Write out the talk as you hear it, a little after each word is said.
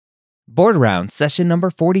Board Round, session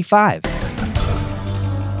number 45.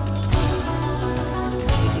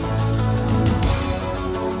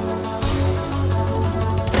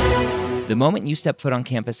 The moment you step foot on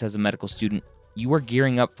campus as a medical student, you are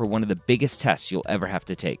gearing up for one of the biggest tests you'll ever have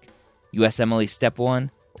to take, USMLE Step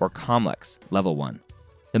 1 or COMLEX Level 1.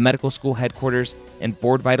 The medical school headquarters and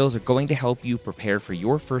Board Vitals are going to help you prepare for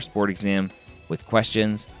your first board exam with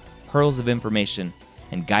questions, pearls of information,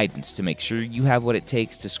 and guidance to make sure you have what it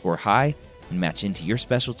takes to score high and match into your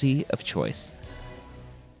specialty of choice.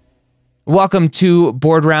 Welcome to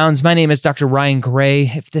Board Rounds. My name is Dr. Ryan Gray.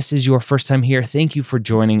 If this is your first time here, thank you for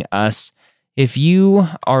joining us. If you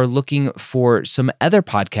are looking for some other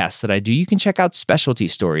podcasts that I do, you can check out Specialty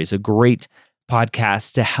Stories, a great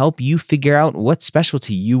podcast to help you figure out what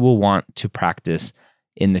specialty you will want to practice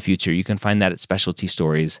in the future. You can find that at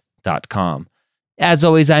specialtystories.com. As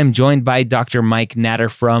always, I'm joined by Dr. Mike Natter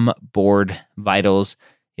from Board Vitals.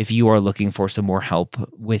 If you are looking for some more help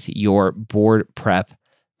with your board prep,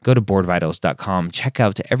 go to boardvitals.com. Check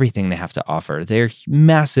out everything they have to offer. Their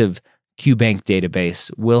massive QBank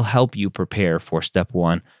database will help you prepare for Step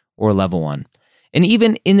 1 or Level 1. And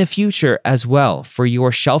even in the future as well, for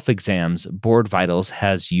your shelf exams, Board Vitals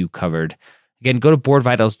has you covered. Again, go to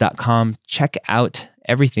boardvitals.com. Check out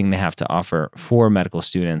everything they have to offer for medical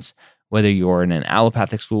students. Whether you're in an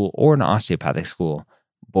allopathic school or an osteopathic school,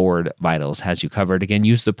 Board Vitals has you covered. Again,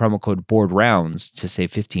 use the promo code BOARDROUNDS to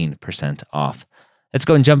save 15% off. Let's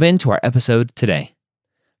go and jump into our episode today.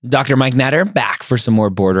 Dr. Mike Natter, back for some more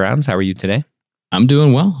Board Rounds. How are you today? I'm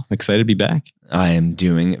doing well. Excited to be back. I am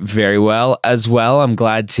doing very well as well. I'm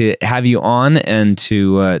glad to have you on and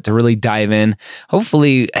to really dive in.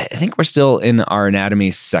 Hopefully, I think we're still in our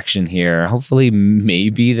anatomy section here. Hopefully,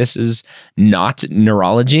 maybe this is not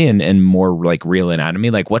neurology and more like real anatomy.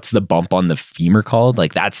 Like, what's the bump on the femur called?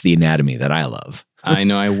 Like, that's the anatomy that I love. I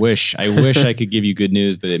know. I wish I could give you good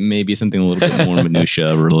news, but it may be something a little bit more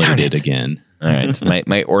minutia related again. All right.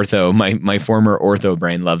 My former ortho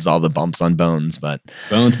brain loves all the bumps on bones, but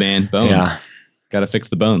bones, man, bones. Yeah. Got to fix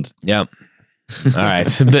the bones. Yep. All right.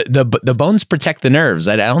 The bones protect the nerves.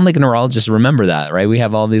 I don't think neurologists remember that, right? We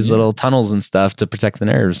have all these little tunnels and stuff to protect the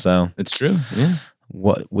nerves. So it's true. Yeah.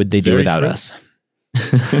 What would they do without us?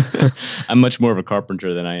 I'm much more of a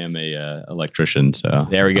carpenter than I am a electrician. So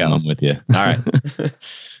there we go. I'm with you. All right.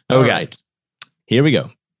 All right. Here we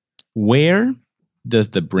go. Where does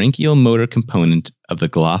the brachial motor component of the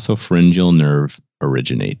glossopharyngeal nerve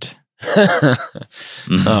originate?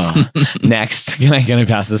 Oh, next. Can I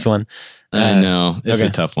pass this one? I know. It's a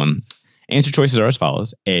tough one. Answer choices are as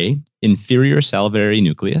follows. A, inferior salivary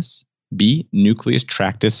nucleus. B, nucleus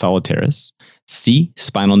tractus solitarius. C,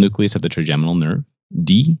 spinal nucleus of the trigeminal nerve.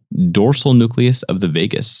 D, dorsal nucleus of the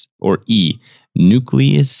vagus. Or E,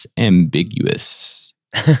 nucleus ambiguous.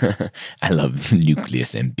 I love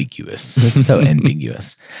nucleus ambiguous. It's so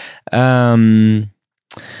ambiguous.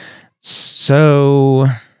 So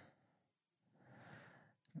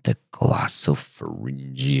the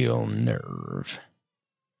glossopharyngeal nerve.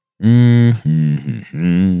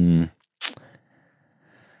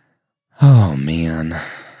 Oh man.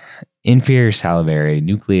 Inferior salivary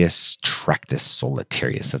nucleus tractus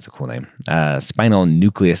solitarius. That's a cool name. Spinal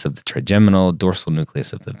nucleus of the trigeminal, dorsal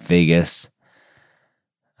nucleus of the vagus.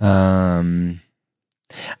 I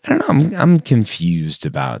don't know. I'm confused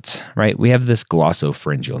about, right? We have this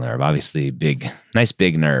glossopharyngeal nerve, obviously nice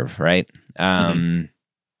big nerve, right? The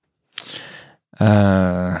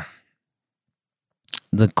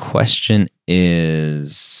question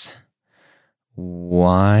is,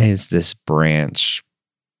 why is this branch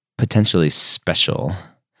potentially special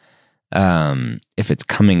if it's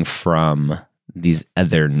coming from these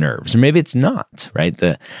other nerves, or maybe it's not, right?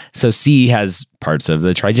 So C has parts of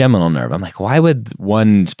the trigeminal nerve. I'm like, why would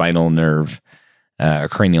one spinal nerve or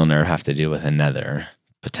cranial nerve have to do with another?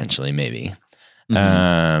 Potentially, maybe.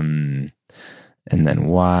 And then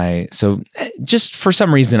why? So just for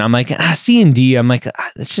some reason, I'm like, C and D. I'm like, it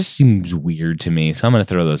just seems weird to me. So I'm going to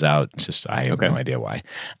throw those out. I have no idea why.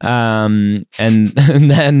 And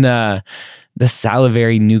then the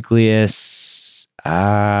salivary nucleus.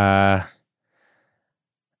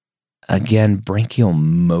 Again, brachial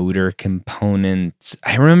motor component.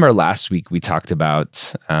 I remember last week we talked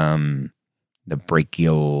about the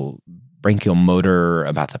brachial motor,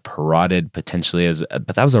 about the parotid potentially,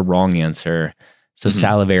 but that was a wrong answer. So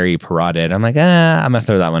salivary parotid. I'm like, I'm gonna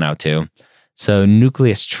throw that one out too. So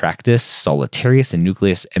nucleus tractus solitarius and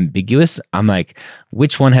nucleus ambiguous. I'm like,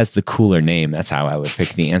 which one has the cooler name? That's how I would pick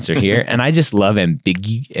the answer here. And I just love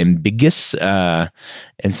ambiguous. And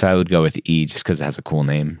so I would go with E just because it has a cool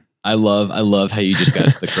name. I love how you just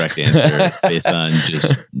got to the correct answer based on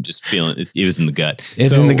just feeling it was in the gut.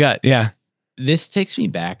 It's in the gut, yeah. This takes me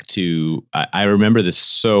back to, I remember this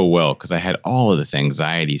so well because I had all of this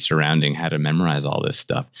anxiety surrounding how to memorize all this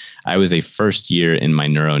stuff. I was a first year in my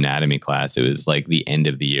neuroanatomy class. It was like the end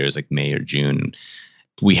of the year, it was like May or June.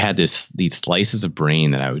 We had these slices of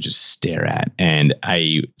brain that I would just stare at. And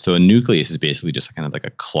so a nucleus is basically just kind of like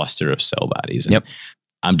a cluster of cell bodies. And yep.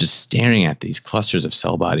 I'm just staring at these clusters of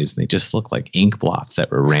cell bodies, and they just look like ink blots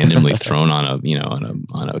that were randomly thrown on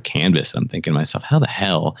a canvas. I'm thinking to myself, how the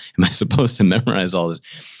hell am I supposed to memorize all this?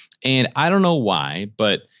 And I don't know why,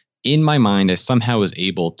 but in my mind, I somehow was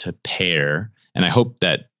able to pair, and I hope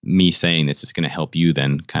that me saying this is going to help you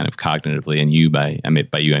then kind of cognitively, and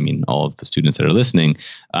by you, I mean all of the students that are listening,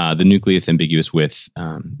 the nucleus ambiguous with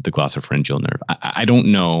the glossopharyngeal nerve. I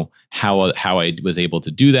don't know how I was able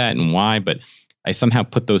to do that and why, but I somehow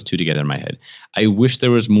put those two together in my head. I wish there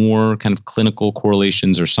was more kind of clinical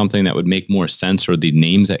correlations or something that would make more sense, or the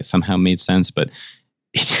names that somehow made sense, but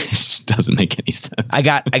it just doesn't make any sense. I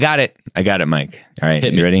got it, Mike. All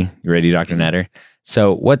right. You ready? You ready, Dr. Natter?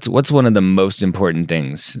 So what's one of the most important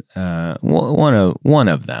things? One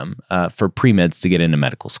of them for pre-meds to get into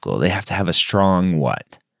medical school, they have to have a strong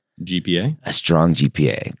what? GPA? A strong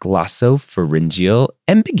GPA. Glossopharyngeal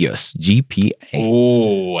ambiguous GPA.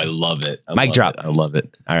 Oh, I love it. Mic drop. I love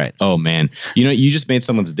it. All right. Oh, man. You just made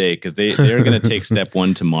someone's day because they're going to take step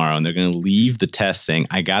 1 tomorrow, and they're going to leave the test saying,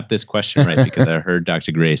 I got this question right because I heard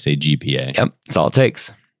Dr. Gray say GPA. Yep. That's all it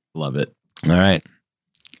takes. Love it. All right.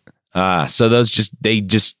 So they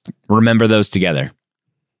just remember those together.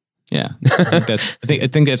 Yeah, I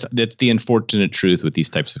think that's the unfortunate truth with these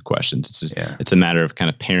types of questions. It's a matter of kind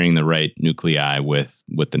of pairing the right nuclei with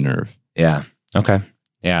the nerve. Yeah. Okay.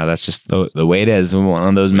 Yeah, that's just the way it is. One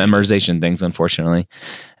of those memorization things, unfortunately.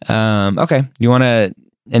 Okay. You want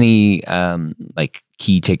any like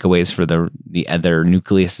key takeaways for the other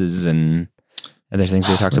nucleuses and other things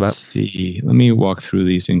they talked about? Let's see. Let me walk through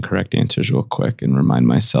these incorrect answers real quick and remind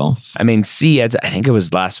myself. I mean, C, I think it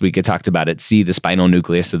was last week I talked about it. C, the spinal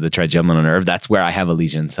nucleus of the trigeminal nerve. That's where I have a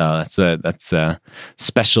lesion. So that's a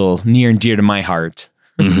special, near and dear to my heart.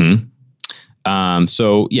 Mm-hmm.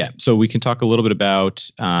 So we can talk a little bit about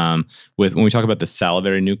when we talk about the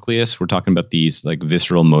salivary nucleus, we're talking about these like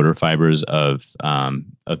visceral motor fibers of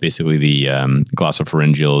basically the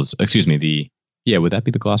glossopharyngeals. Excuse me. Would that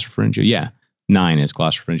be the glossopharyngeal? Yeah. 9 is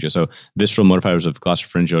glossopharyngeal. So visceral motor fibers of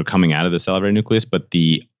glossopharyngeal are coming out of the salivary nucleus, but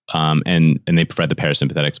the and they provide the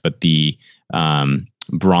parasympathetics, but the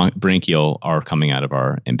branchial are coming out of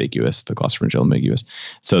our ambiguous, the glossopharyngeal ambiguous.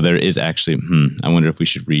 So there is actually, I wonder if we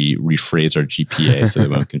should rephrase our GPA so that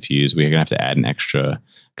we won't confuse. We're gonna have to add an extra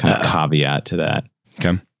kind of caveat to that.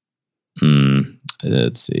 Okay.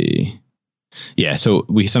 Let's see. Yeah, so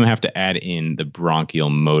we somehow have to add in the branchial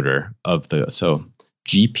motor of so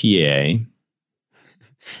GPA.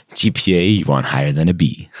 GPA, you want higher than a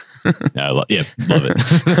B. Love it.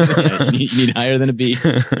 Yeah, you need higher than a B.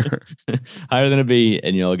 Higher than a B,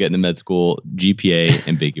 and you'll get into med school. GPA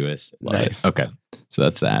ambiguous. Nice. Okay, so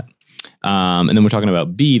that's that. And then we're talking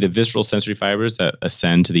about B, the visceral sensory fibers that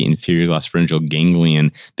ascend to the inferior glossopharyngeal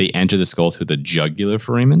ganglion. They enter the skull through the jugular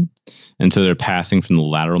foramen. And so they're passing from the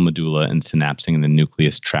lateral medulla and synapsing in the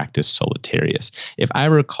nucleus tractus solitarius. If I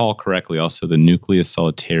recall correctly, also the nucleus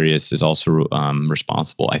solitarius is also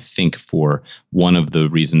responsible, I think, for one of the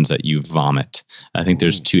reasons that you vomit. I think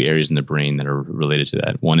there's 2 areas in the brain that are related to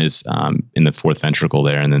that. One is in the fourth ventricle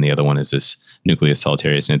there, and then the other one is this nucleus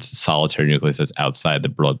solitarius, and it's a solitary nucleus that's outside the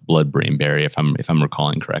blood-brain barrier, if I'm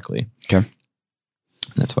recalling correctly. Okay.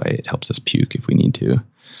 That's why it helps us puke if we need to.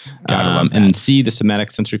 And then C, the somatic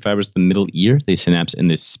sensory fibers of the middle ear, they synapse in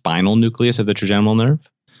the spinal nucleus of the trigeminal nerve.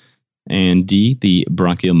 And D, the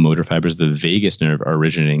branchial motor fibers of the vagus nerve are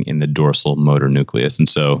originating in the dorsal motor nucleus. And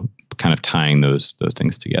so kind of tying those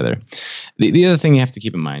things together. The other thing you have to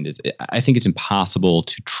keep in mind is I think it's impossible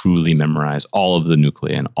to truly memorize all of the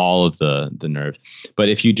nuclei and all of the nerves. But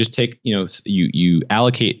if you just take, you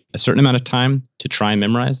allocate a certain amount of time to try and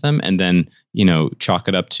memorize them, and then, chalk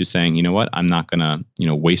it up to saying, you know what, I'm not going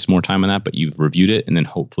to, waste more time on that, but you've reviewed it. And then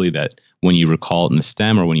hopefully that when you recall it in the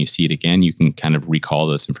stem or when you see it again, you can kind of recall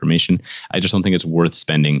this information. I just don't think it's worth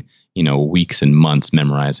spending, weeks and months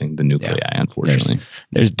memorizing the nuclei, unfortunately.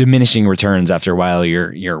 There's diminishing returns after a while.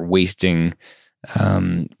 You're wasting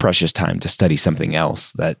precious time to study something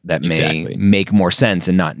else that may make more sense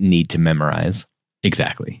and not need to memorize.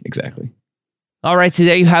 Exactly. All right, so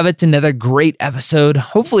there you have it. Another great episode.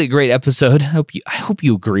 Hopefully a great episode. I hope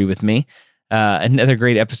you agree with me. Another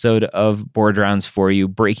great episode of Board Rounds for you,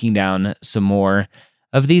 breaking down some more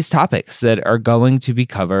of these topics that are going to be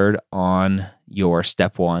covered on your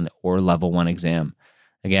Step 1 or Level 1 exam.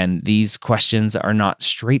 Again, these questions are not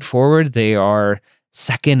straightforward. They are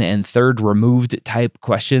second and third removed type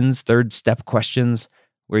questions, third step questions,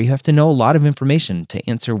 where you have to know a lot of information to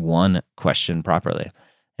answer one question properly.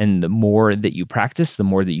 And the more that you practice, the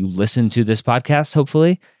more that you listen to this podcast,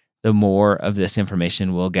 hopefully, the more of this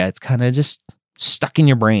information will get kind of just stuck in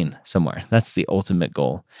your brain somewhere. That's the ultimate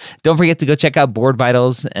goal. Don't forget to go check out Board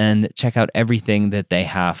Vitals and check out everything that they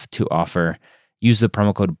have to offer. Use the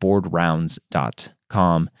promo code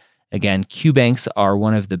boardrounds.com. Again, QBanks are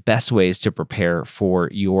one of the best ways to prepare for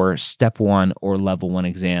your Step 1 or Level 1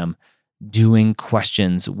 exam. Doing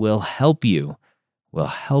questions will help you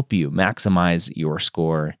maximize your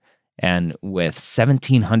score. And with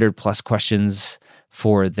 1,700 plus questions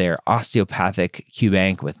for their osteopathic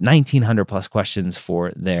QBank, with 1,900 plus questions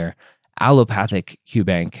for their allopathic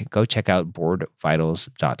QBank, go check out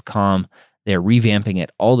boardvitals.com. They're revamping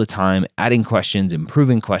it all the time, adding questions,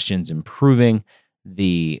 improving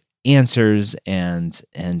the answers, and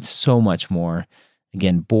so much more.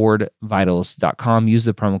 Again, boardvitals.com. Use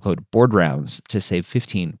the promo code BOARDROUNDS to save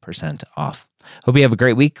 15% off. Hope you have a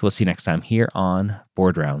great week. We'll see you next time here on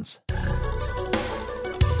Board Rounds.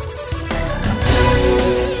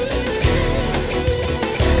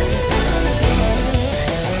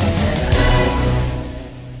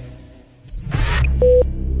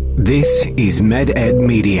 This is MedEd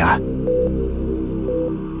Media.